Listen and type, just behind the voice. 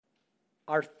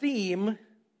Our theme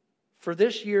for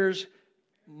this year's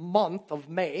month of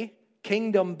May,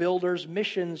 Kingdom Builders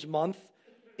Missions Month,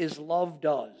 is Love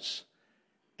Does.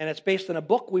 And it's based on a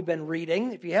book we've been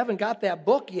reading. If you haven't got that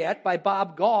book yet by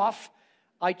Bob Goff,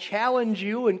 I challenge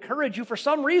you, encourage you. For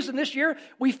some reason this year,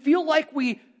 we feel like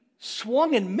we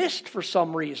swung and missed for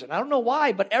some reason. I don't know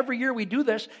why, but every year we do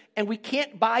this, and we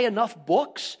can't buy enough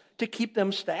books to keep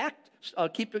them stacked,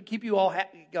 keep you all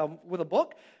with a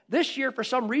book. This year, for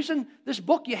some reason, this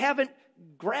book you haven't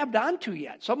grabbed onto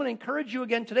yet. So I'm going to encourage you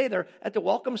again today. They're at the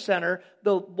Welcome Center,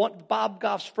 Bob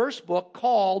Goff's first book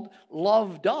called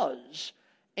Love Does.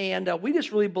 And we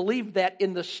just really believe that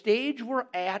in the stage we're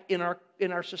at in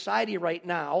our society right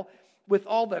now, with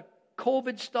all the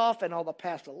COVID stuff and all the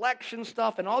past election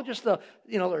stuff and all just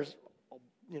there's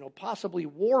possibly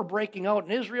war breaking out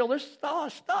in Israel. There's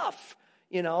stuff,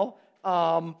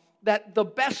 that the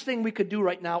best thing we could do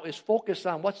right now is focus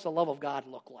on what's the love of God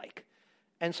look like.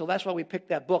 And so that's why we picked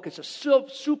that book. It's a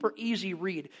super easy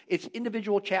read. It's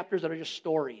individual chapters that are just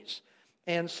stories.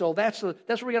 And so that's where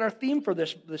we got our theme for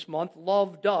this month,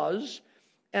 Love Does.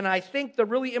 And I think the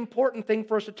really important thing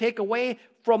for us to take away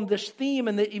from this theme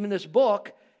and even this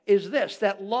book is this,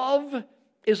 that love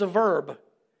is a verb.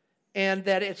 And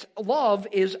that love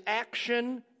is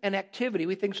action and activity.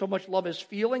 We think so much love is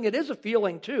feeling. It is a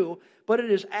feeling too, but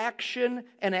it is action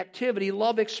and activity.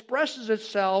 Love expresses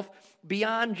itself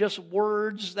beyond just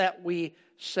words that we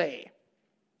say.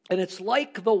 And it's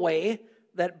like the way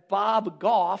that Bob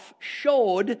Goff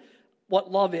showed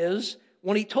what love is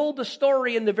when he told the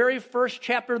story in the very first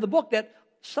chapter of the book that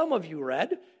some of you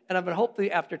read, and I'm going to hope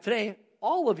that after today,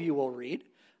 all of you will read.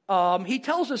 He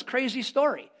tells this crazy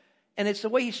story. And it's the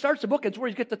way he starts the book. It's where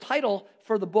he gets the title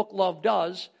for the book, Love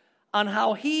Does, on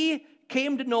how he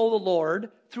came to know the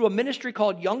Lord through a ministry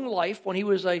called Young Life when he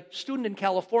was a student in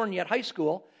California at high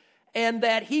school. And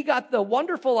that he got the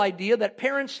wonderful idea that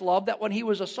parents love, that when he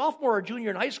was a sophomore or junior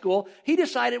in high school, he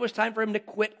decided it was time for him to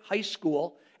quit high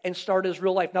school and start his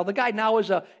real life. Now, the guy now is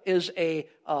an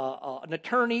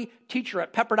attorney, teacher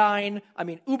at Pepperdine,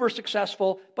 uber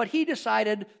successful, but he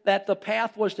decided that the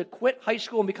path was to quit high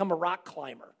school and become a rock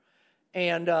climber.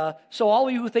 And so all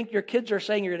of you who think your kids are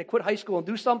saying you're going to quit high school and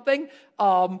do something, you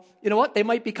know what? They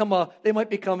might become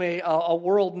a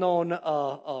world-known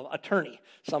attorney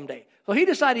someday. So he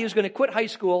decided he was going to quit high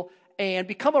school and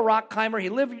become a rock climber. He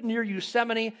lived near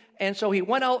Yosemite, and so he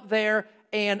went out there.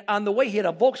 And on the way, he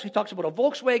talks about a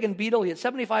Volkswagen Beetle. He had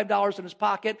 $75 in his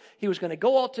pocket. He was going to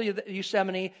go out to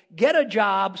Yosemite, get a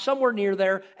job somewhere near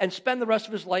there, and spend the rest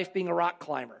of his life being a rock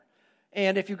climber.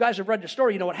 And if you guys have read the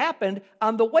story, you know what happened.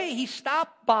 On the way, he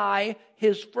stopped by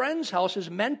his friend's house, his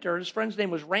mentor. His friend's name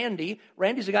was Randy.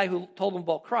 Randy's the guy who told him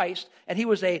about Christ, and he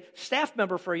was a staff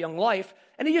member for Young Life.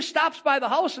 And he just stops by the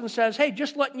house and says, hey,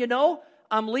 just letting you know,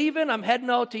 I'm leaving. I'm heading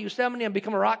out to Yosemite and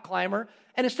become a rock climber.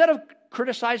 And instead of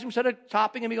criticizing him, instead of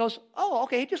topping him, he goes, oh,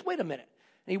 okay, just wait a minute.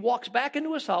 And he walks back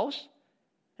into his house,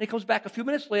 and he comes back a few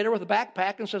minutes later with a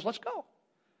backpack and says, let's go.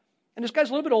 And this guy's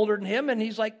a little bit older than him, and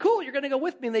he's like, cool, you're going to go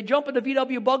with me. And they jump in the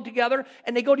VW Bug together,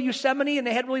 and they go to Yosemite, and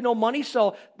they had really no money,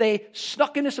 so they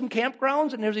snuck into some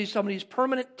campgrounds, and there's some of these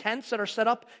permanent tents that are set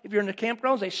up. If you're in the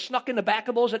campgrounds, they snuck in the back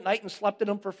of those at night and slept in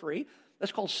them for free.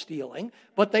 That's called stealing,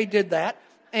 but they did that.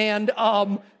 And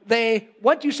they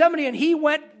went to Yosemite, and he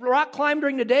went rock climb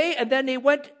during the day, and then they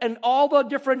went and all the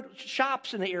different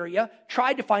shops in the area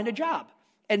tried to find a job.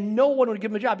 And no one would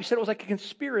give him a job. He said it was like a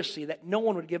conspiracy that no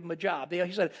one would give him a job.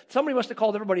 He said somebody must have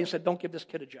called everybody and said, don't give this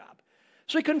kid a job.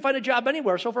 So he couldn't find a job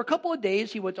anywhere. So for a couple of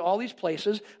days, he went to all these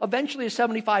places. Eventually, his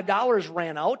 $75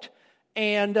 ran out,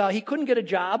 and he couldn't get a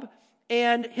job.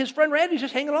 And his friend Randy's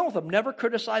just hanging out with him, never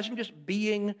criticizing, just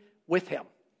being with him.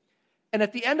 And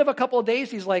at the end of a couple of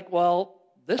days, he's like, well,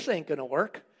 this ain't going to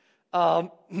work.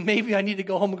 Maybe I need to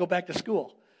go home and go back to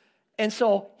school. And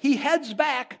so he heads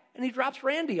back, and he drops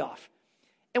Randy off.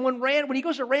 And when he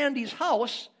goes to Randy's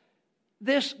house,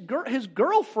 his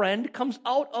girlfriend comes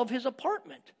out of his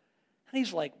apartment. And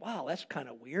he's like, wow, that's kind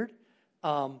of weird.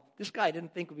 This guy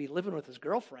didn't think we'd be living with his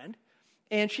girlfriend.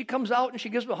 And she comes out and she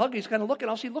gives him a hug. He's kind of looking.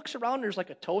 He looks around, and there's like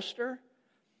a toaster,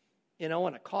 and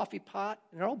a coffee pot.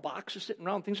 And there are all boxes sitting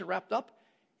around, things are wrapped up.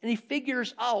 And he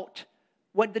figures out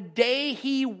what the day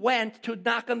he went to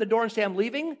knock on the door and say, I'm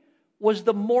leaving, was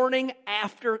the morning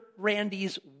after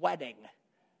Randy's wedding.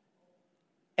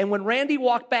 And when Randy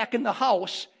walked back in the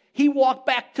house, he walked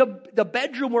back to the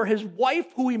bedroom where his wife,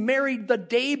 who he married the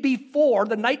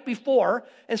night before,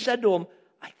 and said to him,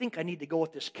 I think I need to go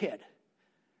with this kid.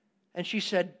 And she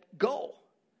said, go.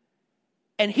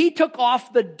 And he took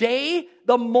off the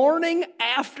morning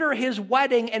after his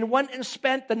wedding, and went and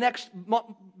spent the next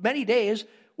many days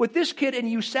with this kid in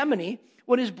Yosemite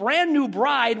when his brand new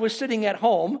bride was sitting at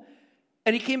home,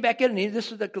 and he came back in, and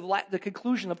this is the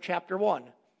conclusion of chapter 1.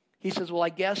 He says, well, I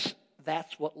guess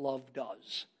that's what love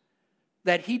does.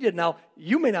 That he did. Now,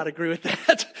 you may not agree with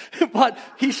that, but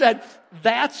he said,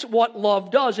 that's what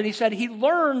love does. And he said he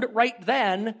learned right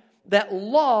then that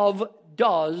love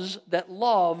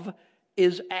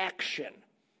is action.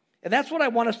 And that's what I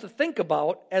want us to think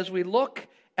about as we look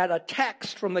at a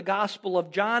text from the Gospel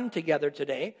of John together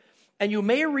today. And you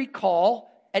may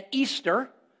recall at Easter,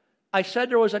 I said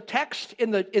there was a text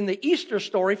in the Easter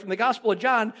story from the Gospel of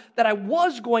John that I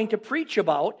was going to preach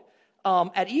about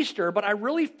at Easter, but I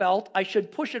really felt I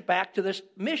should push it back to this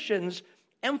missions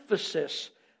emphasis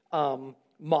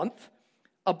month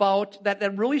about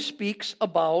that really speaks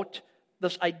about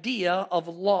this idea of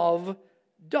love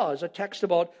does, a text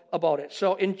about it.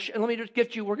 So let me just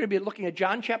get you, we're going to be looking at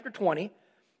John chapter 20.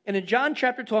 And in John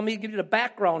chapter 20, let me give you the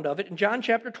background of it. In John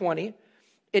chapter 20,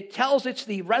 it's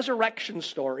the resurrection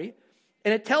story.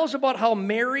 And it tells about how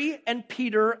Mary and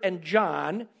Peter and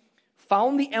John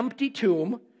found the empty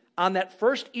tomb on that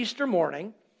first Easter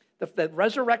morning, the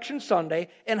resurrection Sunday,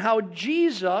 and how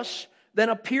Jesus then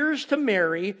appears to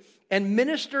Mary and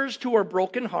ministers to her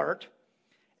broken heart.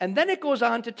 And then it goes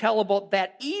on to tell about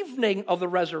that evening of the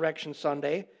resurrection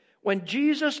Sunday when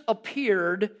Jesus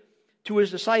appeared to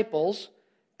his disciples.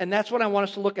 And that's what I want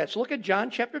us to look at. So look at John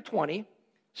chapter 20,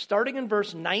 starting in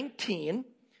verse 19.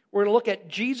 We're going to look at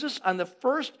Jesus on the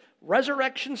first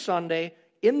resurrection Sunday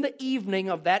in the evening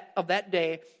of that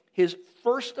day, his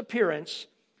first appearance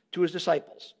to his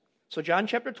disciples. So John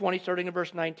chapter 20, starting in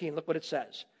verse 19, look what it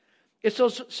says. It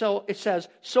says,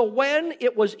 so when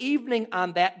it was evening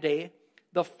on that day,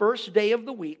 the first day of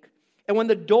the week, and when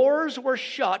the doors were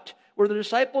shut where the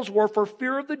disciples were for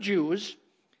fear of the Jews,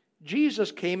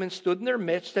 Jesus came and stood in their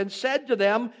midst and said to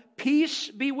them, peace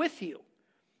be with you.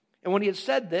 And when he had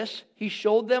said this, he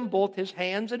showed them both his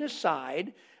hands and his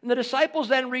side. And the disciples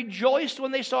then rejoiced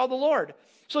when they saw the Lord.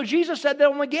 So Jesus said to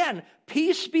them again,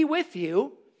 peace be with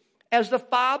you. As the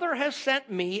Father has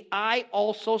sent me, I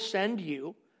also send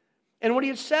you. And when he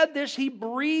had said this, he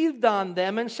breathed on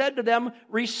them and said to them,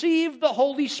 receive the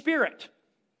Holy Spirit.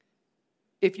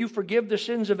 If you forgive the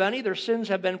sins of any, their sins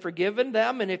have been forgiven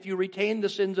them. And if you retain the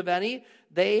sins of any,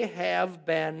 they have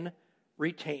been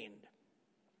retained.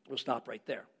 We'll stop right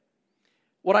there.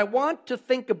 What I want to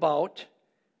think about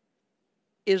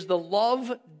is the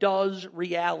love does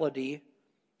reality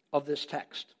of this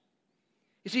text.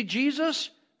 You see, Jesus,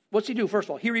 what's he do? First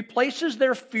of all, he replaces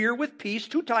their fear with peace.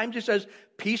 2 times he says,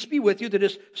 peace be with you, to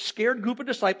this scared group of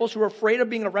disciples who are afraid of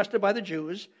being arrested by the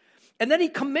Jews. And then he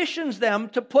commissions them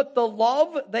to put the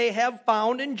love they have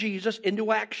found in Jesus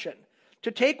into action,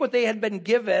 to take what they had been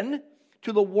given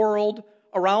to the world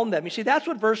around them. You see, that's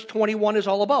what verse 21 is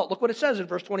all about. Look what it says in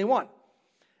verse 21.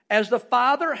 As the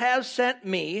Father has sent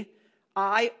me,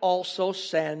 I also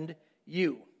send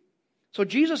you. So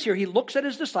Jesus here, he looks at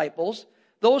his disciples,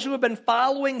 those who have been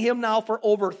following him now for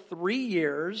over 3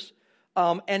 years,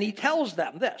 and he tells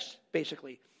them this,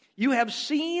 basically. You have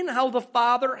seen how the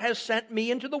Father has sent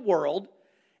me into the world,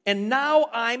 and now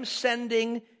I'm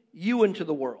sending you into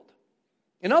the world.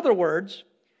 In other words,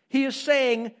 he is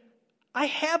saying, I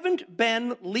haven't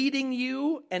been leading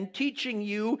you and teaching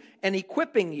you and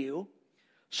equipping you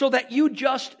so that you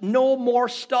just know more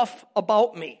stuff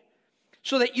about me,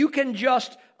 so that you can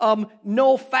just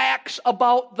know facts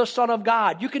about the Son of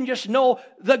God. You can just know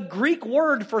the Greek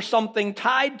word for something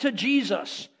tied to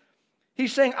Jesus.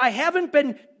 He's saying, I haven't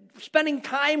been spending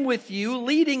time with you,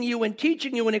 leading you and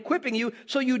teaching you and equipping you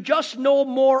so you just know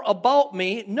more about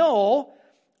me. No,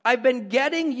 I've been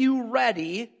getting you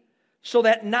ready so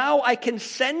that now I can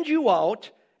send you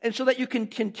out and so that you can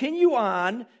continue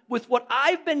on with what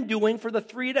I've been doing for the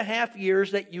 3.5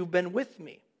 years that you've been with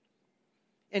me.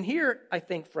 And here, I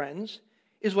think, friends,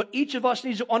 is what each of us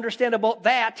needs to understand about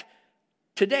that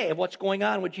today, of what's going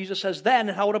on, what Jesus says then,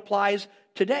 and how it applies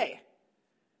today.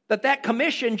 That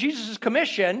commission, Jesus'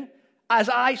 commission, as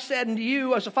I send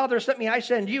you, as the Father sent me, I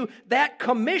send you, that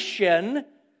commission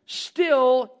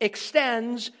still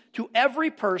extends to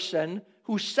every person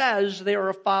who says they are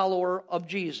a follower of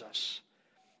Jesus.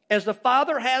 As the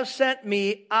Father has sent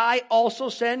me, I also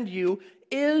send you,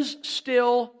 is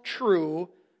still true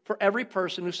for every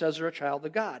person who says they're a child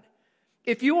of God.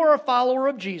 If you are a follower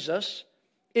of Jesus,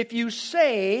 if you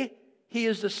say he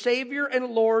is the Savior and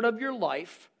Lord of your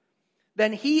life,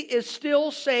 then he is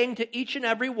still saying to each and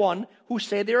every one who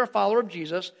say they're a follower of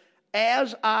Jesus,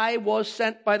 as I was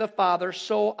sent by the Father,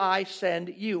 so I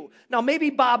send you. Now, maybe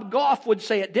Bob Goff would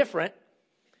say it different.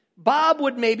 Bob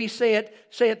would maybe say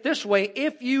it this way: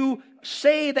 if you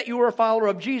say that you are a follower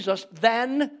of Jesus,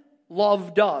 then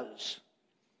love does.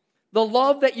 The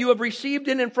love that you have received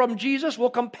in and from Jesus will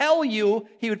compel you,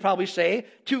 he would probably say,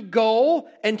 to go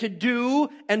and to do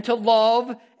and to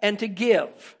love and to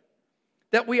give.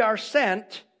 That we are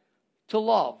sent to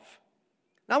love.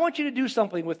 Now I want you to do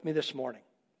something with me this morning.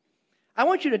 I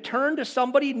want you to turn to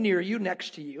somebody near you,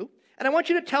 next to you, and I want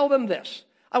you to tell them this.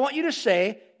 I want you to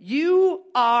say, you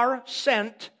are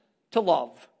sent to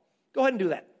love. Go ahead and do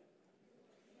that.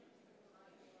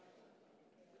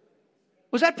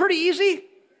 Was that pretty easy?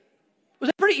 Was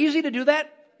it pretty easy to do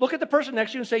that? Look at the person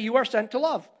next to you and say, you are sent to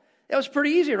love. That was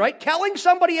pretty easy, right? Telling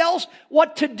somebody else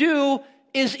what to do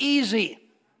is easy.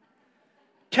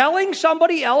 Telling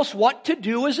somebody else what to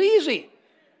do is easy,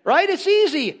 right? It's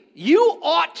easy. You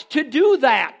ought to do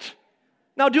that.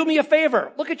 Now do me a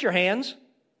favor. Look at your hands.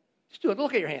 Just do it.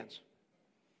 Look at your hands.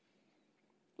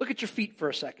 Look at your feet for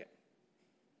a second.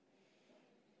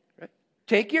 Right?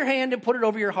 Take your hand and put it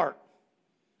over your heart.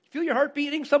 Feel your heart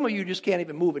beating? Some of you just can't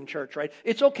even move in church, right?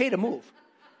 It's okay to move.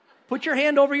 Put your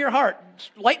hand over your heart.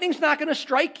 Lightning's not going to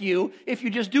strike you if you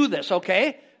just do this,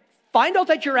 okay? Find out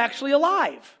that you're actually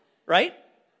alive, right?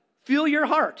 Feel your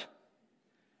heart.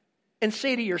 And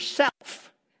say to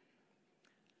yourself,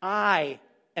 I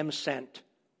am sent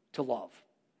to love.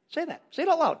 Say that. Say it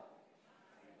out loud.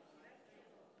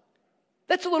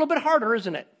 That's a little bit harder,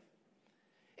 isn't it?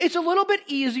 It's a little bit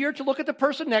easier to look at the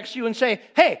person next to you and say,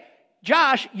 hey,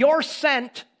 Josh, you're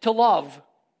sent to love.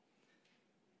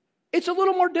 It's a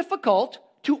little more difficult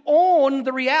to own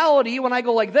the reality when I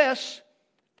go like this.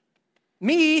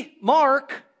 Me,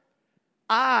 Mark,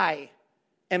 I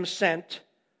am sent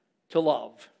to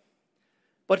love.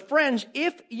 But friends,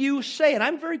 if you say, and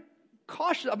I'm very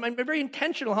cautious, I'm very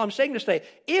intentional how I'm saying this today,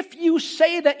 if you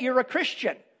say that you're a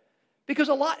Christian, because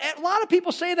a lot of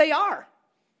people say they are.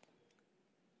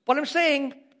 But I'm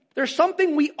saying there's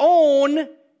something we own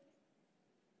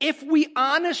if we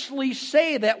honestly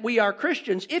say that we are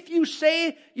Christians. If you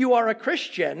say you are a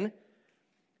Christian,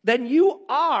 then you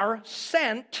are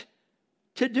sent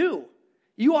to do.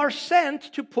 You are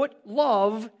sent to put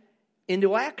love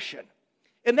into action.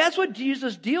 And that's what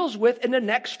Jesus deals with in the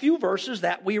next few verses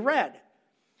that we read.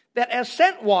 That as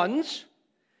sent ones,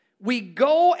 we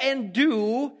go and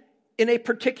do in a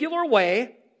particular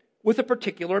way with a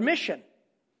particular mission.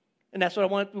 And that's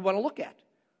what we want to look at.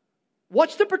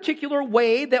 What's the particular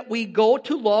way that we go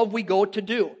to love, we go to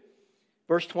do?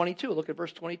 Verse 22. Look at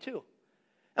verse 22.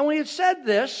 And when he had said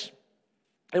this,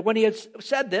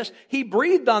 he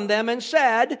breathed on them and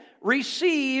said,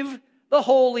 receive the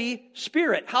Holy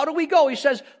Spirit. How do we go? He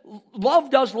says, love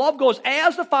goes,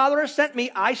 as the Father has sent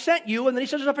me, I sent you. And then he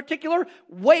says there's a particular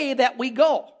way that we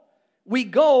go. We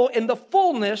go in the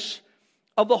fullness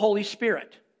of the Holy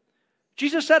Spirit.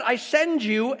 Jesus said, I send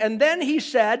you. And then he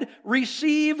said,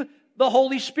 receive the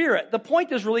Holy Spirit. The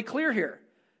point is really clear here.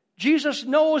 Jesus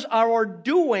knows our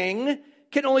doing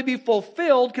can only be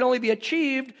fulfilled, can only be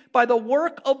achieved by the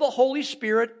work of the Holy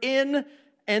Spirit in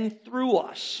and through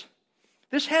us.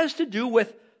 This has to do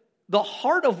with the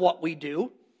heart of what we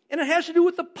do, and it has to do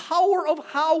with the power of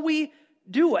how we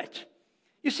do it.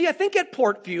 You see, I think at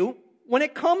Portview, when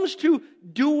it comes to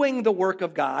doing the work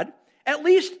of God, at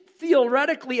least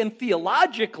theoretically and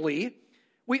theologically,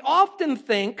 we often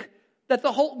think that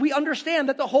we understand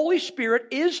that the Holy Spirit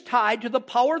is tied to the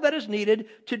power that is needed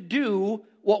to do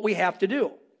what we have to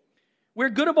do. We're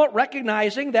good about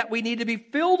recognizing that we need to be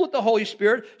filled with the Holy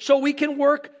Spirit so He can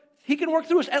work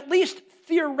through us. At least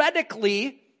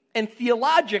theoretically and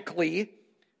theologically,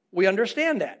 we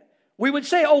understand that. We would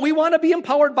say, we want to be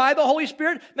empowered by the Holy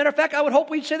Spirit. Matter of fact, I would hope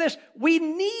we'd say this. We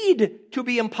need to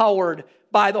be empowered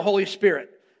by the Holy Spirit.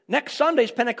 Next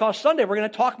Sunday's Pentecost Sunday, we're going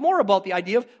to talk more about the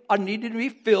idea of our need to be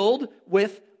filled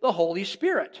with the Holy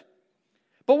Spirit.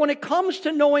 But when it comes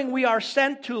to knowing we are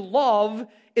sent to love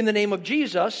in the name of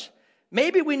Jesus,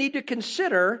 maybe we need to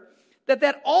consider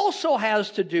that also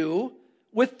has to do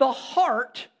with the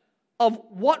heart of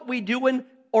what we do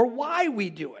or why we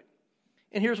do it.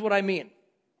 And here's what I mean.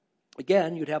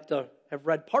 Again, you'd have to have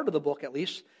read part of the book at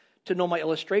least to know my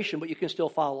illustration, but you can still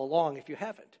follow along if you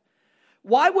haven't.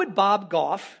 Why would Bob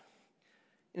Goff,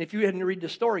 and if you hadn't read the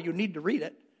story, you need to read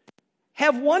it,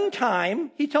 have one time,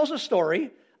 he tells a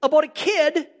story about a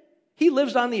kid, he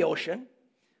lives on the ocean,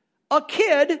 a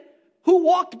kid who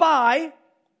walked by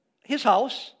his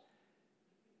house,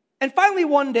 and finally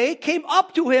one day came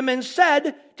up to him and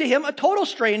said to him, a total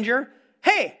stranger,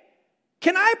 hey,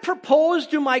 can I propose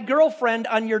to my girlfriend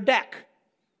on your deck?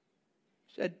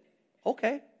 He said,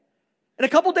 okay. And a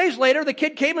couple days later, the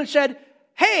kid came and said,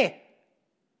 hey,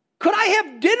 could I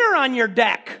have dinner on your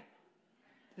deck?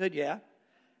 He said, yeah.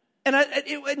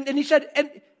 And he said,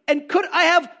 and could I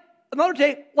have another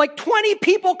day, like 20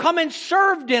 people come and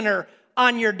serve dinner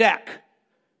on your deck?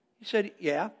 He said,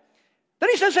 yeah. Then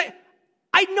he says,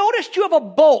 I noticed you have a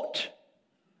boat.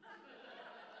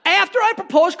 After I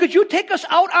proposed, could you take us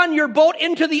out on your boat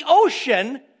into the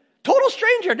ocean? Total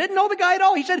stranger, didn't know the guy at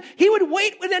all. He said he would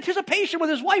wait with anticipation with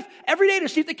his wife every day to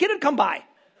see if the kid would come by.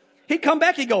 He'd come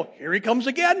back, he'd go, here he comes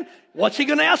again. What's he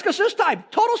going to ask us this time?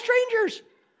 Total strangers.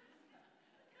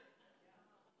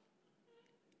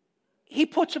 He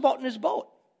puts him out in his boat.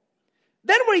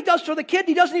 Then what he does for the kid,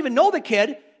 he doesn't even know the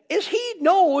kid, is he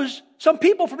knows some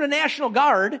people from the National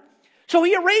Guard. So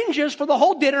he arranges for the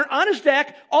whole dinner on his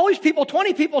deck, all these people,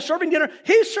 20 people serving dinner.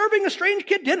 He's serving a strange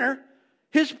kid dinner.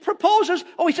 His proposes,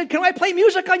 he said, can I play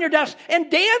music on your desk and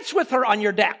dance with her on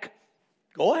your deck?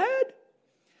 Go ahead.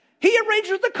 He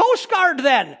arranges with the Coast Guard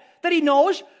then, that he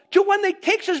knows, to when they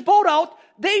takes his boat out,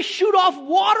 they shoot off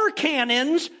water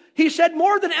cannons. He said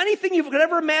more than anything you could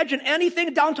ever imagine, anything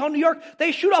in downtown New York,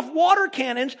 they shoot off water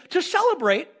cannons to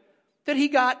celebrate that he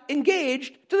got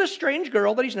engaged to the strange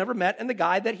girl that he's never met and the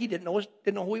guy that he didn't know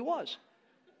who he was.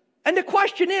 And the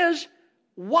question is,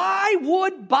 why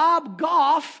would Bob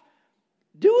Goff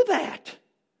do that?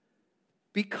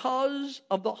 Because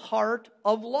of the heart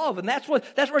of love. And that's what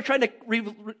we're trying to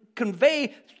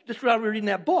convey just while we're reading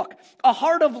that book. A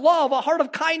heart of love, a heart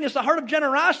of kindness, a heart of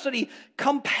generosity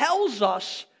compels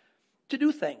us to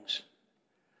do things.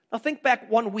 Now think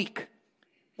back 1 week,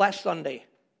 last Sunday,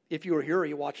 if you were here or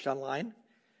you watched online.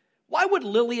 Why would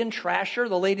Lillian Trasher,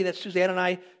 the lady that Suzanne and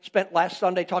I spent last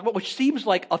Sunday talking about, which seems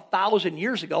like 1,000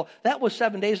 years ago, that was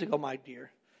 7 days ago, my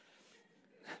dear.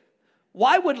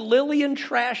 Why would Lillian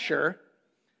Trasher,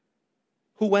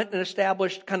 who went and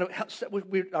established kind of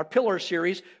our Pillar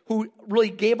series, who really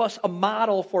gave us a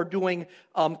model for doing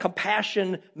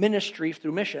compassion ministry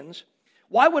through missions,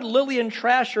 why would Lillian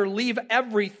Trasher leave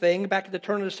everything back at the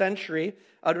turn of the century,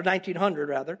 or 1900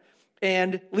 rather,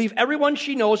 and leave everyone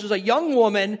she knows as a young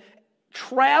woman,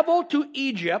 travel to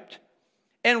Egypt,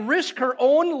 and risk her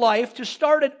own life to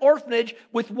start an orphanage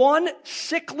with one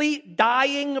sickly,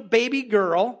 dying baby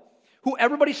girl who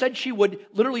everybody said she would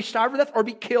literally starve to death or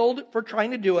be killed for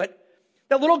trying to do it.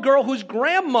 That little girl whose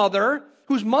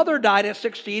mother died at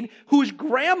 16, whose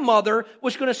grandmother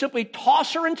was going to simply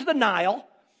toss her into the Nile,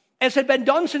 as had been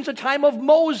done since the time of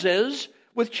Moses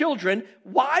with children.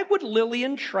 Why would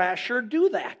Lillian Trasher do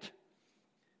that?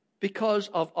 Because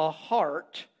of a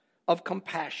heart of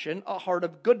compassion, a heart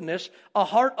of goodness, a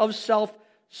heart of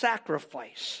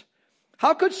self-sacrifice.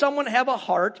 How could someone have a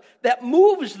heart that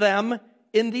moves them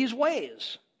in these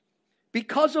ways?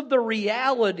 Because of the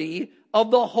reality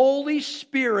of the Holy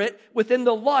Spirit within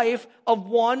the life of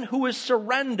one who is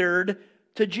surrendered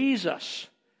to Jesus.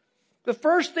 The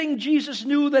first thing Jesus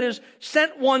knew that his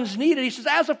sent ones needed, he says,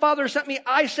 as the Father sent me,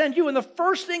 I send you. And the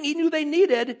first thing he knew they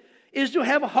needed is to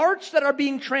have hearts that are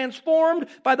being transformed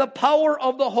by the power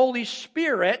of the Holy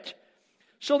Spirit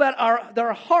so that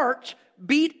their hearts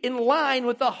beat in line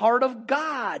with the heart of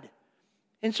God.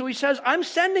 And so he says, I'm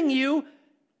sending you,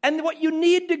 and what you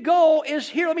need to go is,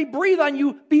 here, let me breathe on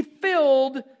you, be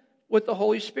filled with the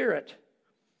Holy Spirit.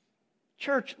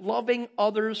 Church, loving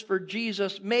others for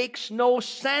Jesus makes no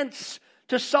sense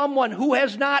to someone who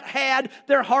has not had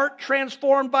their heart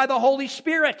transformed by the Holy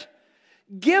Spirit.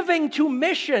 Giving to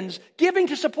missions, giving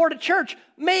to support a church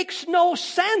makes no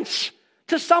sense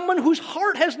to someone whose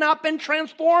heart has not been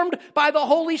transformed by the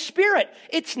Holy Spirit.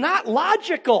 It's not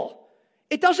logical.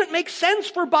 It doesn't make sense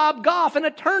for Bob Goff, an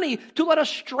attorney, to let a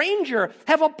stranger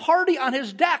have a party on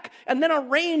his deck and then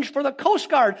arrange for the Coast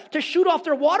Guard to shoot off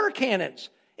their water cannons.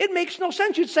 It makes no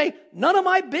sense. You'd say, none of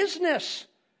my business.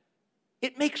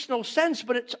 It makes no sense,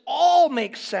 but it all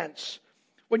makes sense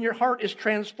when your heart is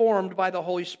transformed by the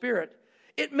Holy Spirit.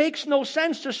 It makes no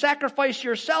sense to sacrifice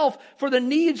yourself for the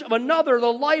needs of another,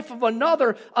 the life of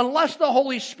another, unless the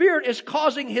Holy Spirit is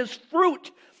causing His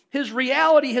fruit, His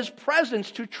reality, His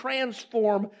presence to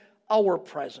transform our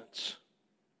presence.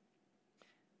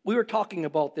 We were talking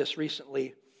about this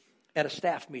recently at a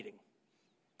staff meeting.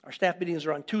 Our staff meetings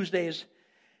are on Tuesdays,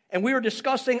 and we were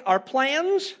discussing our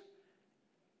plans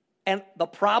and the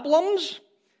problems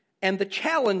and the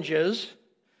challenges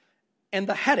and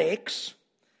the headaches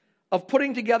of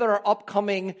putting together our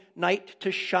upcoming Night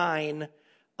to Shine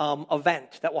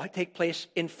event that will take place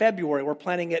in February.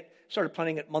 Started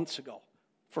planning it months ago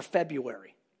for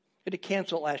February. We had to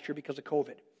cancel it last year because of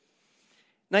COVID.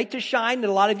 Night to Shine, and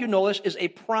a lot of you know this, is a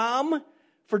prom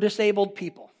for disabled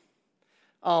people.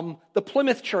 The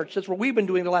Plymouth Church, that's what we've been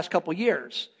doing the last couple of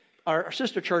years. our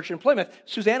sister church in Plymouth.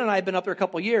 Suzanne and I have been up there a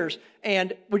couple of years,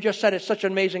 and we just said it's such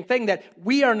an amazing thing that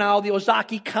we are now the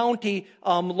Ozaukee County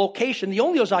location, the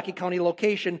only Ozaukee County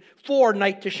location for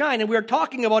Night to Shine. And we were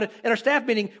talking about it in our staff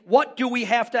meeting. What do we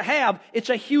have to have? It's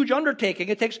a huge undertaking.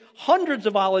 It takes hundreds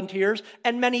of volunteers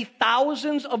and many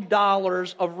thousands of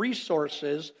dollars of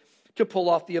resources to pull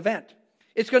off the event.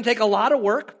 It's going to take a lot of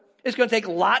work. It's going to take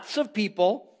lots of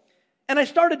people. And I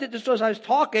started it just as I was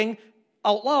talking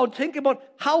out loud, think about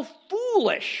how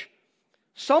foolish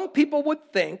some people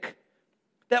would think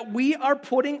that we are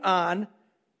putting on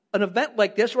an event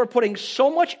like this. We're putting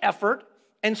so much effort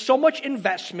and so much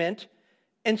investment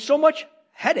and so much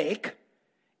headache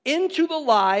into the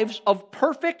lives of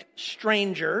perfect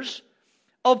strangers,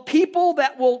 of people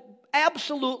that will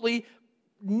absolutely,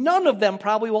 none of them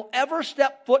probably will ever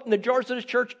step foot in the doors of this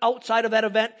church outside of that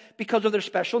event because of their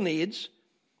special needs.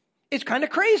 It's kind of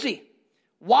crazy.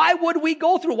 Why would we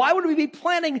go through? Why would we be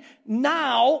planning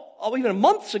now, or even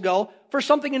months ago, for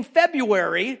something in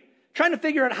February, trying to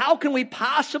figure out how can we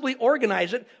possibly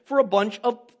organize it for a bunch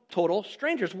of total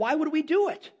strangers? Why would we do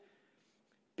it?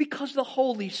 Because the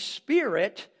Holy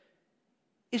Spirit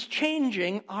is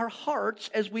changing our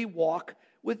hearts as we walk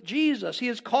with Jesus. He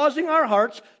is causing our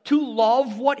hearts to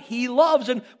love what He loves.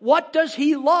 And what does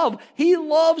He love? He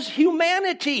loves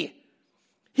humanity.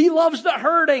 He loves the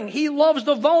hurting. He loves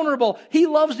the vulnerable. He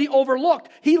loves the overlooked.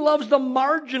 He loves the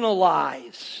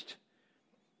marginalized.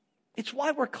 It's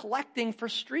why we're collecting for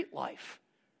Street Life.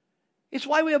 It's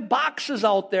why we have boxes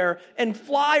out there and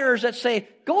flyers that say,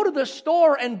 go to the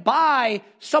store and buy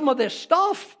some of this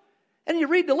stuff. And you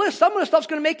read the list. Some of the stuff's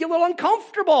going to make you a little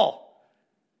uncomfortable.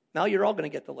 Now you're all going to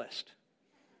get the list.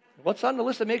 What's on the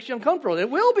list that makes you uncomfortable? It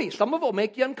will be. Some of it will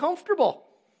make you uncomfortable.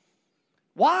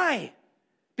 Why?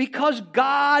 Because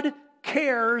God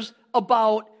cares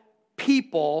about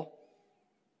people,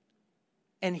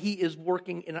 and He is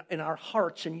working in our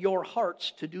hearts, in your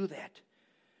hearts, to do that.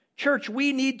 Church,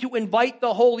 we need to invite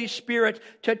the Holy Spirit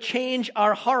to change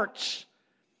our hearts,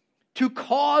 to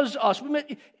cause us.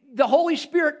 The Holy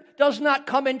Spirit does not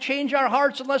come and change our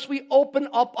hearts unless we open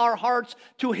up our hearts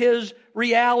to His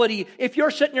reality. If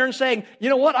you're sitting there and saying, you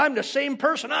know what, I'm the same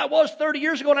person I was 30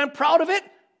 years ago and I'm proud of it,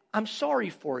 I'm sorry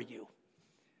for you.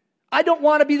 I don't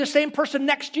want to be the same person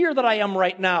next year that I am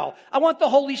right now. I want the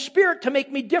Holy Spirit to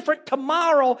make me different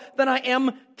tomorrow than I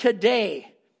am today.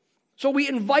 So we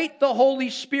invite the Holy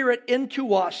Spirit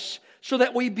into us so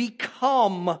that we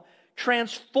become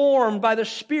transformed by the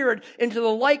Spirit into the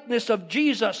likeness of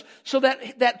Jesus, so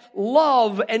that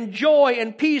love and joy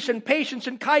and peace and patience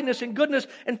and kindness and goodness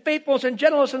and faithfulness and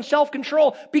gentleness and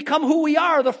self-control become who we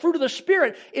are. The fruit of the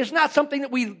Spirit is not something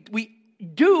that we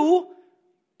do,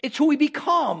 it's who we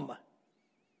become.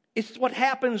 It's what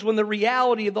happens when the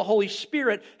reality of the Holy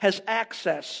Spirit has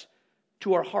access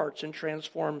to our hearts and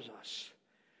transforms us.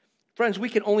 Friends, we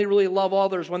can only really love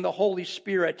others when the Holy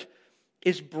Spirit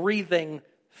is breathing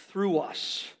through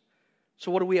us.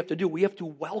 So what do we have to do? We have to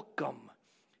welcome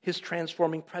His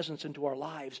transforming presence into our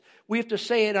lives. We have to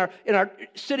say in our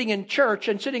sitting in church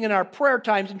and sitting in our prayer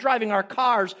times and driving our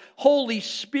cars, Holy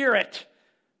Spirit,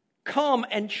 come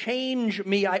and change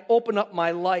me. I open up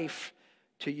my life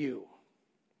to you.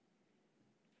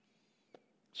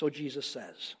 So Jesus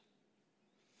says,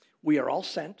 we are all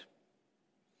sent.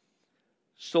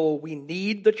 So we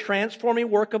need the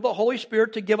transforming work of the Holy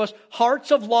Spirit to give us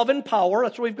hearts of love and power.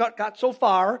 That's what we've got so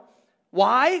far.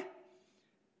 Why?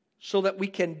 So that we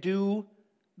can do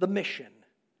the mission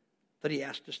that He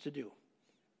asked us to do.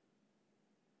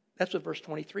 That's what verse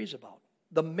 23 is about.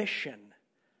 The mission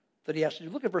that He asked us to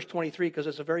do. Look at verse 23 because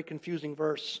it's a very confusing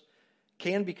verse.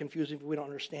 Can be confusing if we don't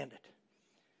understand it.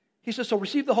 He says, so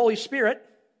receive the Holy Spirit,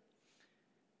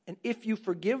 and if you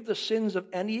forgive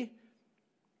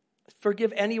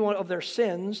anyone of their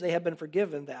sins, they have been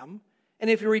forgiven them.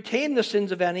 And if you retain the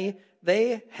sins of any,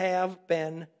 they have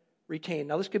been retained.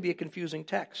 Now, this could be a confusing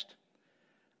text.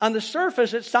 On the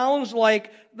surface, it sounds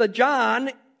like the John,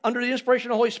 under the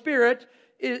inspiration of the Holy Spirit,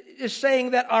 is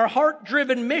saying that our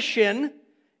heart-driven mission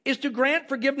is to grant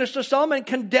forgiveness to some and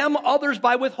condemn others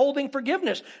by withholding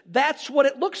forgiveness. That's what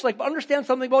it looks like. But understand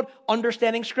something about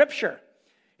understanding Scripture.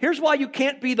 Here's why you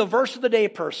can't be the verse of the day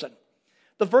person.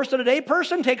 The verse of the day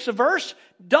person takes a verse,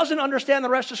 doesn't understand the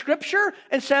rest of Scripture,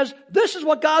 and says, this is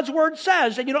what God's Word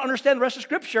says, and you don't understand the rest of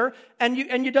Scripture, and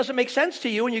it doesn't make sense to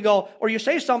you, and you go, or you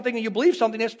say something and you believe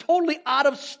something that's totally out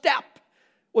of step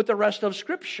with the rest of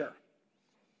Scripture.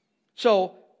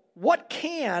 So, what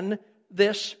can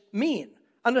this mean?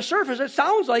 On the surface, it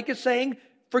sounds like it's saying,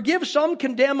 forgive some,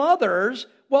 condemn others.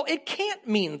 Well, it can't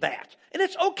mean that. And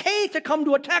it's okay to come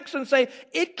to a text and say,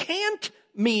 it can't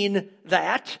mean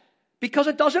that, because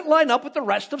it doesn't line up with the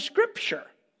rest of Scripture.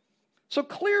 So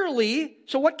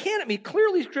what can it mean?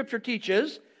 Clearly, Scripture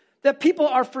teaches that people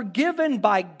are forgiven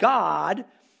by God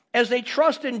as they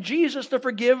trust in Jesus to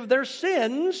forgive their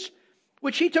sins,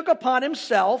 which he took upon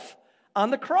himself on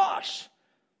the cross.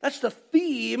 That's the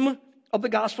theme of the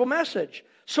gospel message.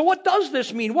 So what does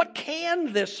this mean? What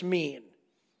can this mean?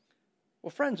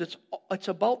 Well, friends, it's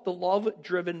about the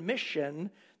love-driven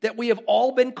mission that we have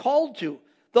all been called to.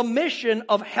 The mission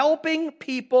of helping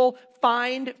people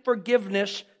find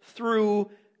forgiveness through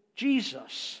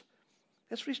Jesus.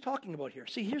 That's what he's talking about here.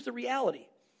 See, here's the reality.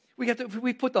 If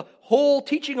we put the whole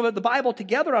teaching of the Bible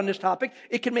together on this topic,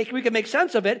 we can make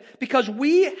sense of it, because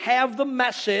we have the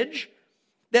message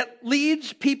that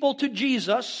leads people to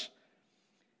Jesus.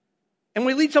 And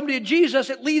when we lead somebody to Jesus,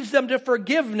 it leads them to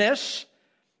forgiveness.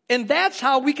 And that's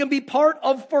how we can be part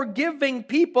of forgiving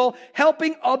people,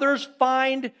 helping others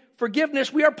find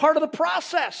forgiveness. We are part of the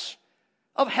process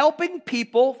of helping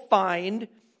people find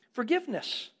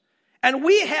forgiveness. And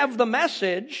we have the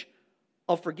message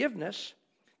of forgiveness,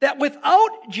 that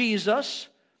without Jesus,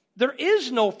 there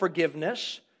is no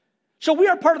forgiveness. So we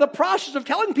are part of the process of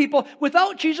telling people,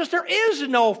 without Jesus, there is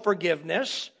no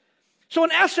forgiveness. So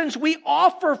in essence, we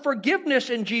offer forgiveness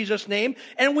in Jesus' name,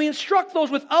 and we instruct those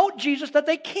without Jesus that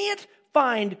they can't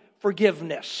find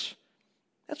forgiveness.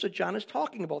 That's what John is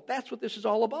talking about. That's what this is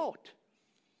all about.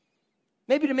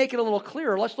 Maybe to make it a little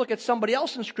clearer, let's look at somebody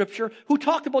else in Scripture who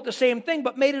talked about the same thing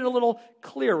but made it a little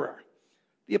clearer.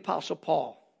 The Apostle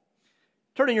Paul.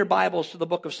 Turn in your Bibles to the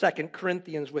book of 2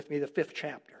 Corinthians with me, the 5th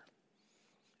chapter.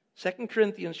 2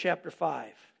 Corinthians chapter 5.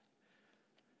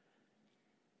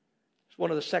 It's one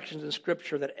of the sections in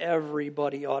Scripture that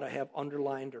everybody ought to have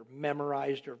underlined or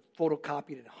memorized or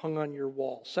photocopied and hung on your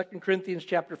wall. 2 Corinthians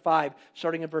chapter 5,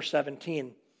 starting at verse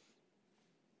 17.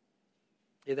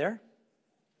 You there?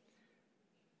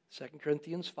 2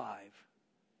 Corinthians 5,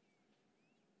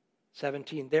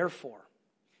 17. Therefore,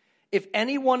 if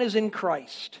anyone is in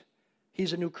Christ,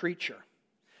 he's a new creature.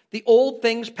 The old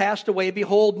things passed away.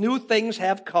 Behold, new things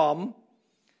have come.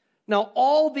 Now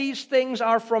all these things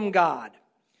are from God,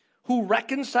 who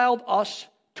reconciled us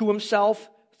to himself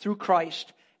through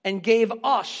Christ and gave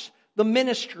us the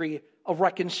ministry of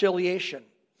reconciliation.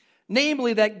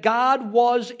 Namely, that God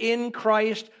was in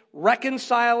Christ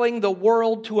reconciling the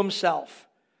world to himself,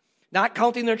 not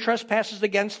counting their trespasses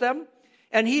against them,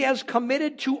 and he has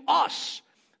committed to us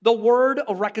the word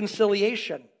of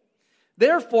reconciliation.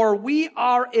 Therefore, we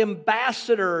are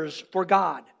ambassadors for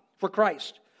God, for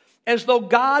Christ, as though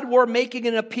God were making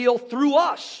an appeal through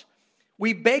us.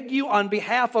 We beg you on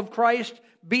behalf of Christ,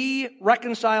 be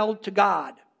reconciled to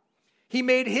God. He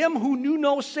made him who knew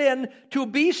no sin to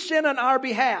be sin on our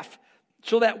behalf,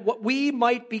 so that we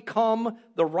might become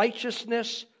the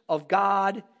righteousness of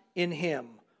God in him,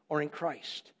 or in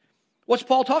Christ. What's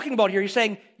Paul talking about here? He's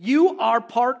saying, you are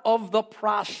part of the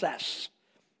process.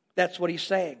 That's what he's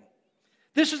saying.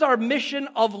 This is our mission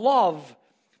of love,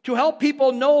 to help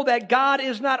people know that God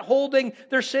is not holding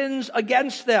their sins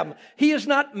against them. He is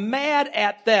not mad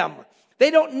at them. They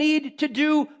don't need to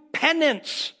do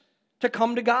penance to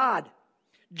come to God.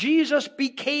 Jesus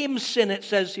became sin, it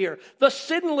says here. The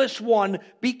sinless one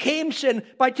became sin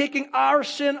by taking our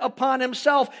sin upon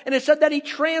himself. And it said that he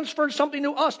transferred something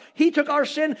to us. He took our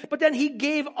sin, but then he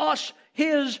gave us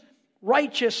his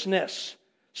righteousness.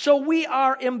 So we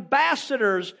are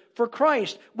ambassadors for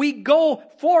Christ. We go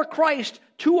for Christ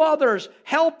to others,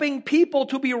 helping people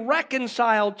to be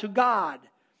reconciled to God,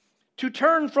 to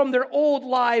turn from their old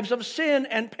lives of sin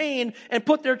and pain and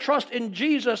put their trust in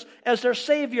Jesus as their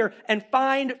Savior and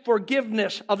find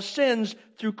forgiveness of sins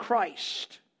through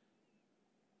Christ.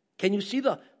 Can you see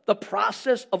the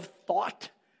process of thought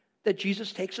that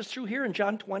Jesus takes us through here in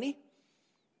John 20?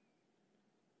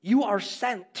 You are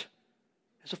sent.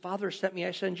 As the Father has sent me,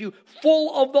 I send you,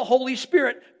 full of the Holy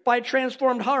Spirit by a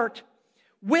transformed heart,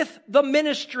 with the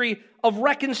ministry of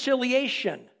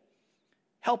reconciliation,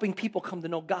 helping people come to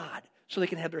know God so they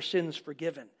can have their sins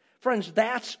forgiven. Friends,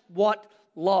 that's what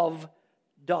love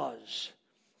does.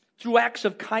 Through acts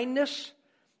of kindness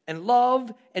and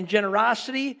love and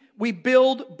generosity, we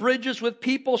build bridges with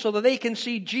people so that they can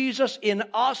see Jesus in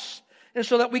us, and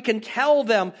so that we can tell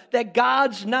them that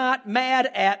God's not mad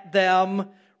at them.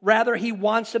 Rather, he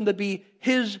wants them to be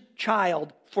his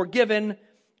child, forgiven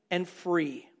and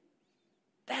free.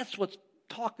 That's what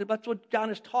John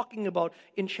is talking about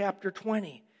in chapter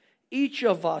 20. Each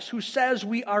of us who says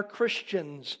we are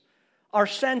Christians are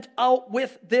sent out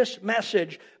with this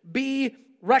message. Be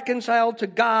reconciled to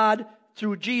God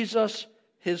through Jesus,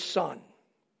 his Son.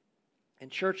 And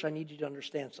church, I need you to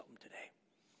understand something today.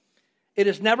 It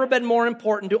has never been more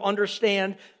important to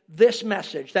understand this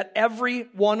message, that every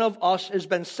one of us has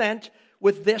been sent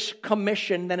with this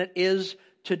commission than it is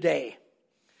today.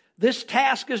 This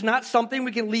task is not something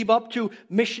we can leave up to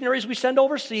missionaries we send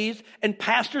overseas and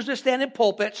pastors that stand in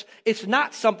pulpits. It's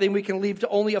not something we can leave to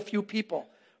only a few people.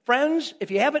 Friends,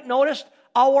 if you haven't noticed,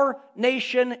 our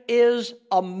nation is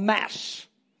a mess.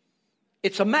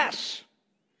 It's a mess.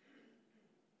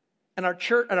 And our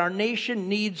church and our nation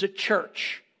needs a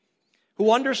church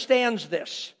who understands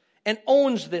this and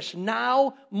owns this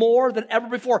now more than ever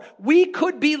before. We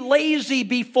could be lazy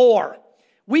before.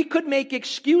 We could make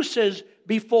excuses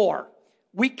before.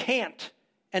 We can't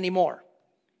anymore.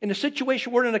 In the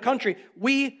situation we're in the country,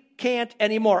 we can't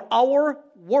anymore. Our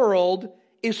world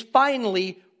is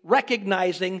finally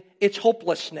recognizing its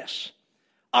hopelessness.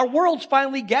 Our world's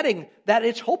finally getting that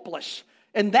it's hopeless.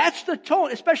 And that's the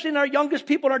tone, especially in our youngest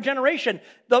people in our generation.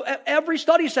 Every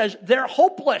study says they're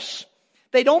hopeless.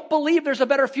 They don't believe there's a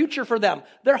better future for them.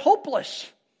 They're hopeless.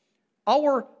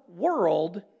 Our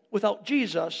world without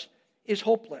Jesus is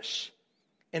hopeless.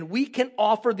 And we can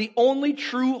offer the only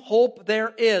true hope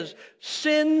there is.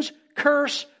 Sin's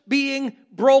curse being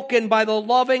broken by the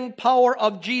loving power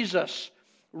of Jesus.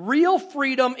 Real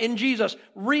freedom in Jesus.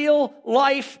 Real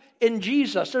life in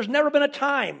Jesus. There's never been a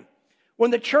time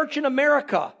when the church in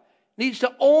America needs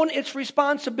to own its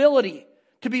responsibility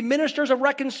to be ministers of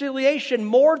reconciliation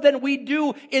more than we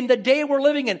do in the day we're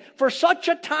living in. For such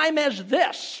a time as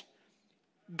this,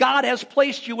 God has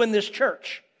placed you in this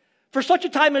church. For such a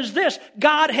time as this,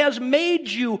 God has made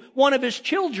you one of His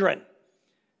children.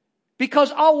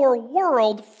 Because our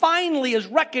world finally is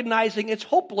recognizing its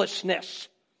hopelessness.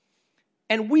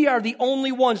 And we are the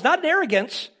only ones, not in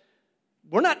arrogance.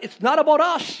 It's not about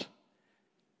us.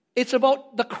 It's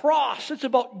about the cross. It's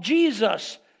about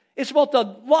Jesus. It's about the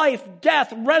life,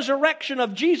 death, resurrection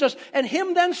of Jesus. And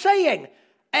Him then saying,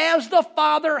 as the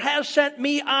Father has sent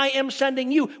me, I am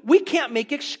sending you. We can't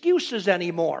make excuses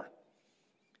anymore.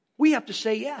 We have to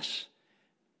say yes.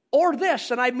 Or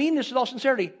this, and I mean this with all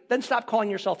sincerity, then stop calling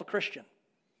yourself a Christian.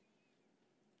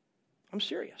 I'm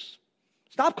serious.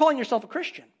 Stop calling yourself a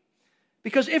Christian.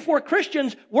 Because if we're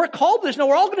Christians, we're called to this. No,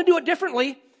 we're all going to do it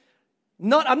differently.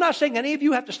 I'm not saying any of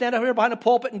you have to stand up here behind a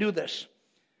pulpit and do this.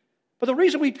 But the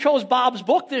reason we chose Bob's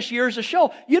book this year is to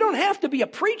show you don't have to be a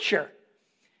preacher.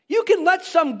 You can let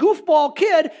some goofball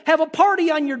kid have a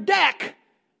party on your deck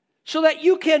so that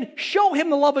you can show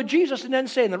him the love of Jesus and then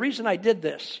say, and the reason I did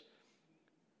this,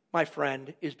 my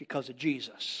friend, is because of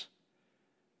Jesus.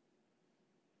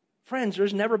 Friends,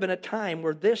 there's never been a time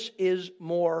where this is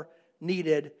more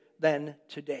needed than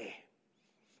today.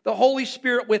 The Holy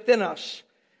Spirit within us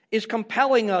is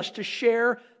compelling us to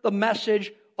share the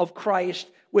message of Christ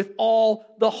with all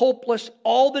the hopeless,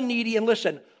 all the needy, and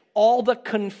listen, all the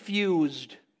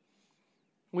confused.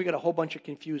 We got a whole bunch of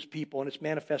confused people, and it's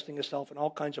manifesting itself in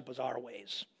all kinds of bizarre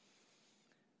ways.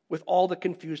 With all the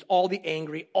confused, all the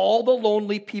angry, all the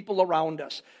lonely people around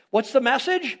us. What's the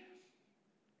message?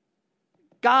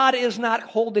 God is not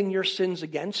holding your sins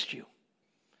against you.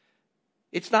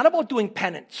 It's not about doing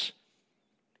penance.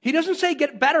 He doesn't say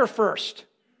get better first.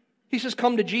 He says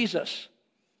come to Jesus.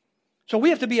 So we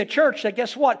have to be a church that,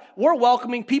 guess what? We're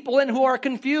welcoming people in who are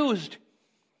confused.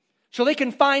 So they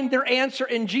can find their answer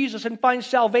in Jesus and find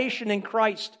salvation in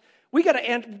Christ. We got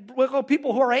to welcome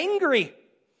people who are angry.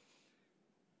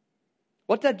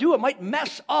 What that do? It might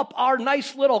mess up our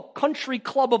nice little country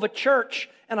club of a church,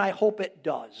 and I hope it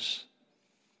does.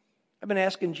 I've been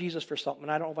asking Jesus for something,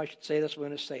 and I don't know if I should say this, but I'm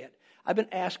going to say it. I've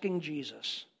been asking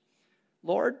Jesus,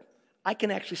 Lord, I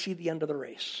can actually see the end of the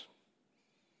race.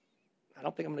 I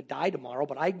don't think I'm going to die tomorrow,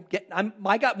 but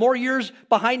I got more years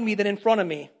behind me than in front of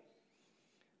me.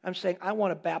 I'm saying I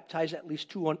want to baptize at least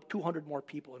 200 more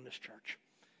people in this church.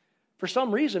 For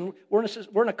some reason, we're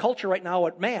in a culture right now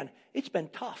where, man, it's been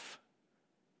tough.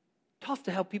 Tough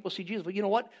to help people see Jesus. But you know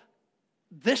what?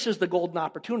 This is the golden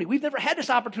opportunity. We've never had this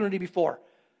opportunity before.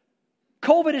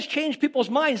 COVID has changed people's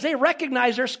minds. They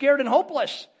recognize they're scared and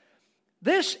hopeless.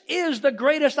 This is the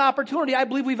greatest opportunity I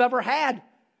believe we've ever had.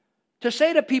 To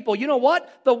say to people, you know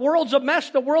what? The world's a mess.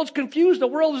 The world's confused. The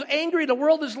world is angry. The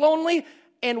world is lonely.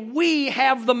 And we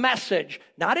have the message.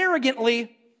 Not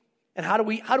arrogantly. And how do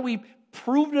we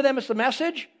prove to them it's the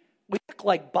message? We act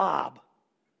like Bob.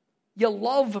 You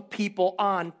love people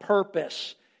on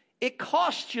purpose. It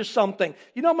costs you something.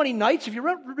 You know how many nights, if you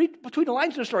read between the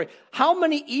lines of the story, how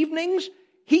many evenings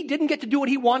he didn't get to do what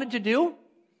he wanted to do?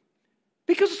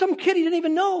 Because of some kid he didn't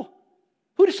even know,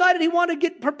 who decided he wanted to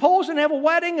get proposed and have a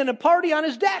wedding and a party on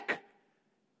his deck.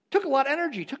 Took a lot of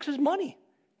energy, took his money,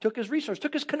 took his resources,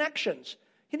 took his connections.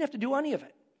 He didn't have to do any of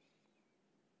it.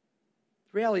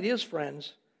 The reality is,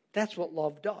 friends, that's what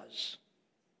love does.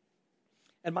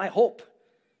 And my hope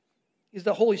is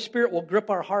the Holy Spirit will grip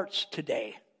our hearts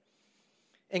today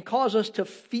and cause us to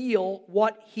feel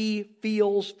what He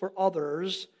feels for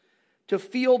others, to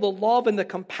feel the love and the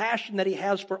compassion that He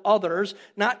has for others,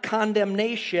 not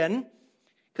condemnation.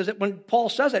 Because when Paul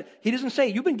says it, he doesn't say,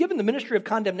 you've been given the ministry of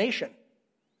condemnation.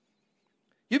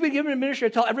 You've been given the ministry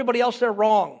to tell everybody else they're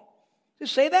wrong. Does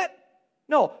it say that?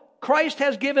 No. Christ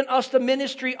has given us the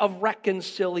ministry of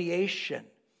reconciliation.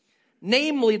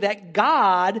 Namely, that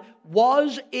God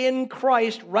was in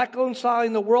Christ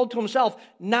reconciling the world to Himself,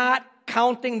 not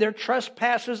counting their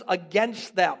trespasses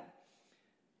against them.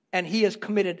 And He has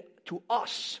committed to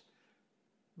us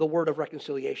the word of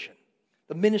reconciliation,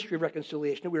 the ministry of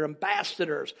reconciliation. We're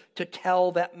ambassadors to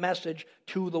tell that message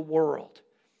to the world.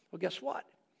 Well, guess what?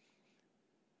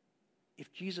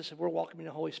 If we're welcoming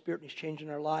the Holy Spirit and He's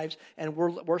changing our lives, and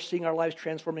we're seeing our lives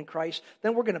transformed in Christ,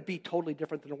 then we're going to be totally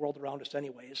different than the world around us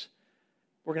anyways.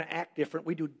 We're going to act different.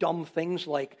 We do dumb things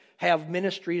like have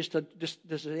ministries to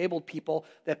disabled people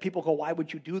that people go, why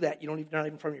would you do that? You're not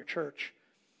even from your church.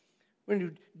 We're going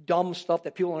to do dumb stuff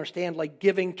that people don't understand, like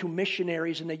giving to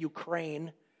missionaries in the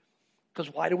Ukraine.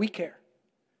 Because why do we care?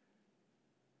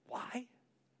 Why?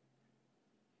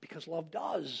 Because love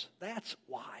does. That's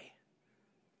why.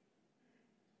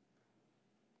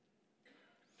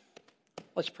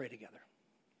 Let's pray together.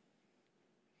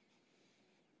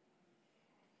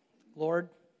 Lord,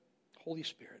 Holy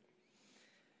Spirit,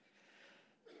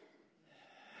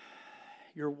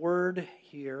 your word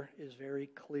here is very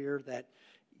clear that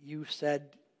you said,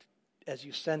 as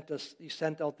you sent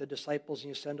out the disciples and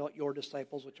you send out your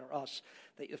disciples, which are us,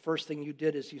 that the first thing you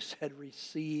did is you said,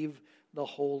 receive the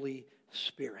Holy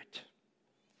Spirit.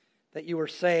 That you were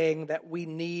saying that we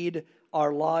need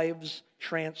our lives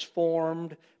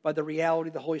transformed by the reality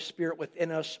of the Holy Spirit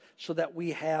within us so that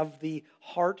we have the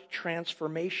heart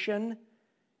transformation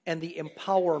and the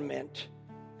empowerment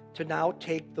to now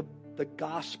take the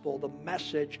gospel, the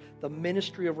message, the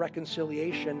ministry of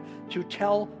reconciliation to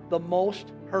tell the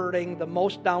most hurting, the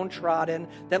most downtrodden,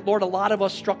 that, Lord, a lot of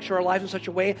us structure our lives in such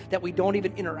a way that we don't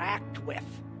even interact with.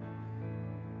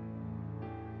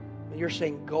 And you're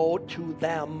saying, go to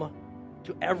them,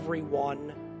 to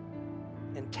everyone,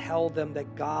 and tell them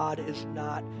that God is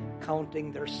not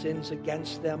counting their sins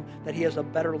against them, that He has a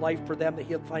better life for them, that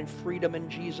He'll find freedom in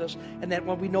Jesus, and that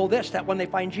when we know this, that when they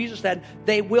find Jesus, then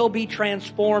they will be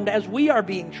transformed as we are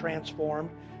being transformed.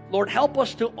 Lord, help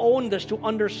us to own this, to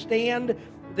understand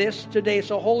this today.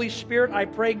 So Holy Spirit, I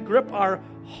pray, grip our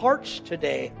hearts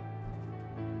today.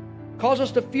 Cause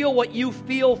us to feel what you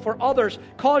feel for others.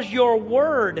 Cause your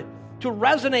word to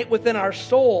resonate within our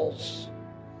souls.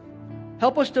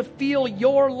 Help us to feel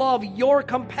your love, your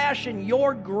compassion,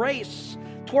 your grace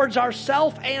towards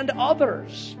ourselves and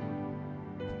others.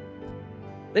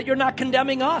 That you're not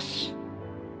condemning us.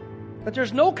 That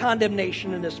there's no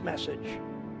condemnation in this message.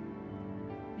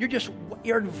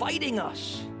 You're inviting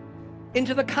us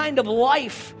into the kind of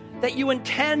life that you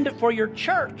intend for your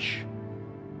church.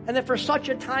 And that for such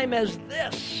a time as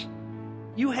this,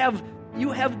 you have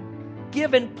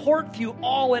given Portview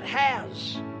all it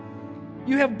has.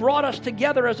 You have brought us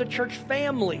together as a church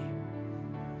family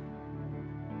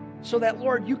so that,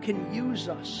 Lord, you can use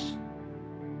us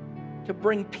to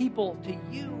bring people to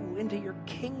you, into your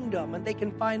kingdom, and they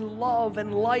can find love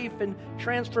and life and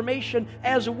transformation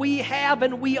as we have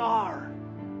and we are.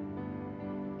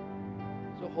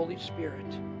 So, Holy Spirit,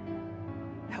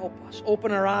 help us.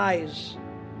 Open our eyes,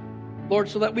 Lord,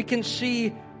 so that we can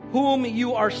see whom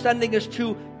you are sending us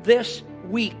to this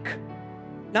week.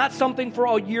 Not something for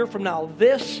a year from now.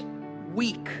 This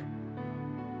week.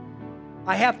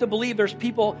 I have to believe there's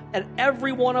people, and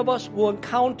every one of us will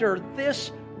encounter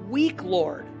this week,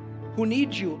 Lord, who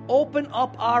needs you. Open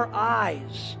up our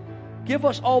eyes. Give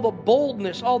us all the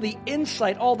boldness, all the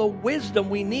insight, all the wisdom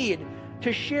we need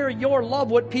to share your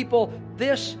love with people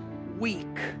this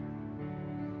week.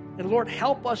 And Lord,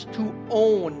 help us to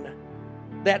own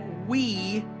that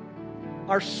we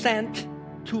are sent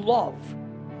to love.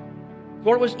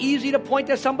 Lord, it was easy to point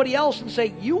to somebody else and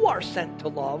say, you are sent to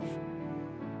love.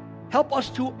 Help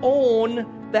us to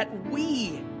own that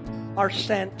we are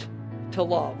sent to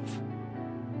love.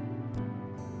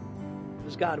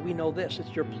 Because God, we know this,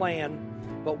 it's your plan,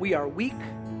 but we are weak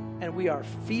and we are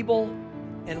feeble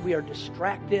and we are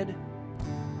distracted.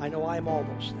 I know I am all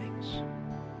those things.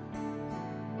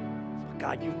 But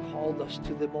God, you called us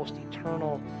to the most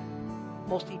eternal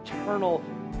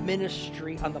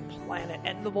ministry on the planet,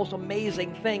 and the most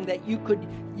amazing thing that you could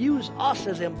use us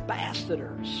as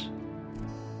ambassadors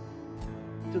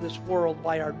to this world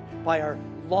by our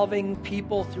loving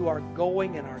people through our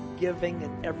going and our giving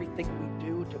and everything we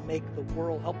do to make the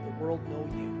world, help the world know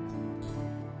you.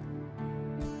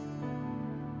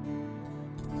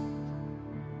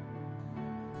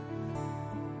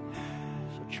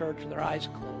 So church, with their eyes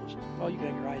closed. Well, you can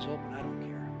have your eyes open. I don't care.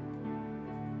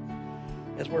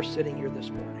 As we're sitting here this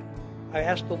morning, I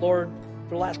asked the Lord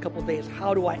for the last couple of days,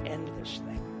 how do I end this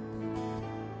thing?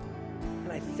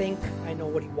 And I think I know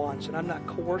what he wants. And I'm not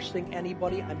coercing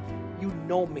anybody. You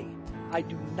know me. I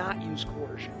do not use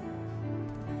coercion.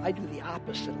 I do the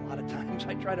opposite a lot of times.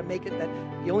 I try to make it that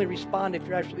you only respond if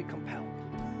you're actually compelled.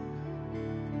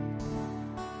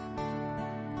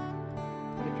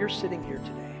 But if you're sitting here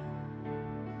today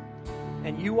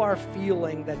and you are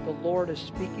feeling that the Lord is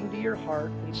speaking to your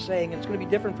heart and saying, it's going to be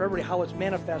different for everybody how it's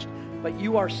manifest, but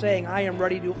you are saying, I am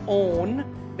ready to own,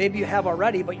 maybe you have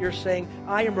already, but you're saying,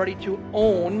 I am ready to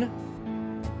own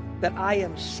that I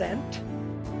am sent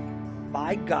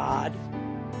by God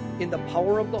in the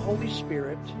power of the Holy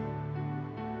Spirit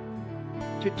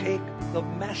to take the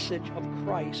message of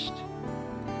Christ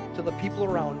to the people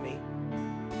around me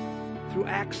through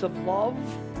acts of love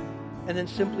and then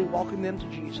simply welcoming them to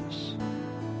Jesus.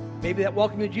 Maybe that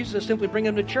welcoming to Jesus is simply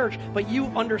bringing them to church, but you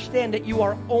understand that you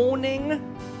are owning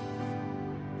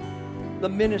the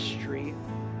ministry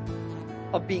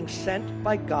of being sent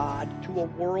by God to a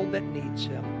world that needs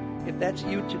him. If that's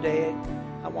you today,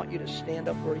 I want you to stand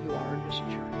up where you are in this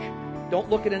church. Don't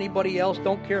look at anybody else.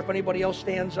 Don't care if anybody else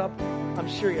stands up. I'm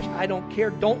serious. I don't care.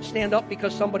 Don't stand up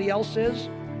because somebody else is.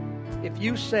 If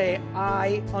you say,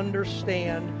 I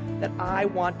understand that I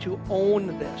want to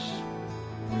own this,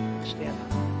 stand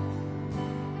up.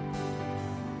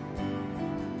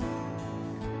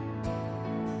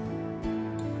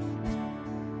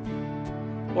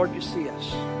 Lord, you see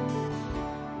us.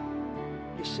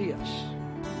 You see us.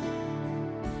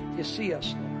 You see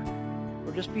us, Lord.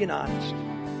 We're just being honest.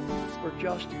 We're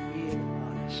just being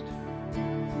honest.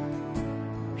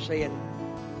 We're saying,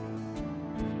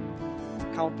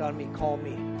 count on me, call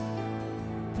me.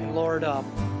 And Lord,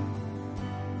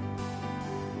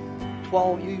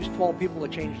 you use 12 people to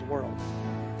change the world.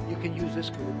 You can use this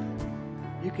group.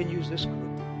 You can use this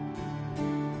group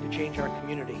to change our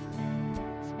community.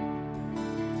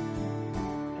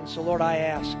 And so, Lord, I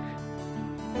ask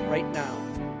right now,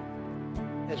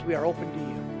 as we are open to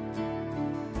you,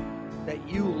 that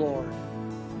you, Lord,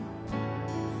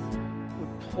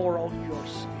 would pour out your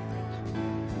Spirit.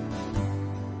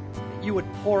 That you would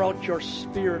pour out your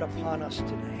Spirit upon us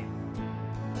today.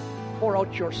 Pour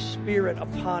out your Spirit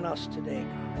upon us today,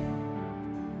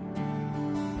 God.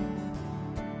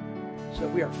 So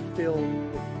we are filled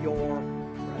with your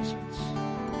presence,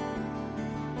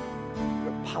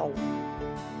 your power,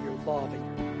 your love, and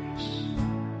your grace.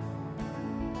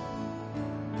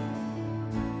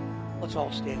 Let's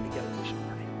all stand together this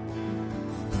morning.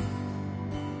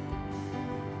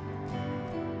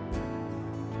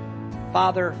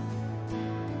 Father,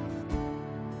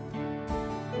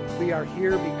 we are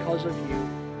here because of you.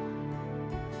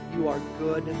 You are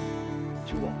good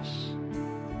to us.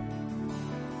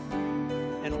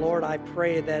 And Lord, I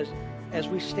pray that as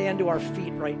we stand to our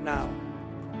feet right now,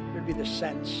 there'd be the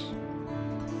sense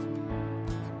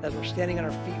as we're standing on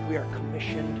our feet, we are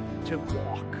commissioned to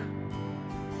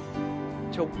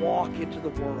walk into the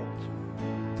world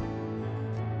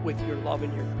with your love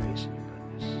and your grace and your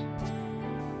goodness.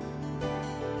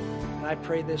 And I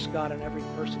pray this, God, on every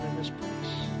person in this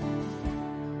place,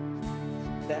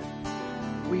 that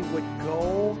we would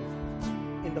go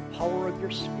in the power of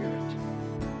your Spirit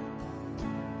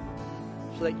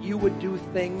so that you would do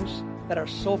things that are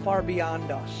so far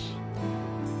beyond us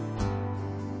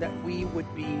that we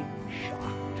would be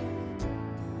shocked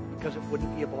because it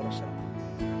wouldn't be about us at all.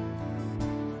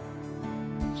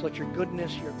 So let your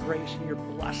goodness, your grace, and your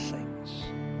blessings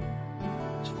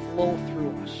flow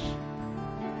through us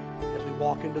as we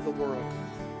walk into the world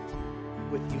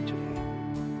with you today.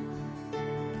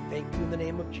 Thank you in the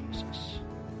name of Jesus.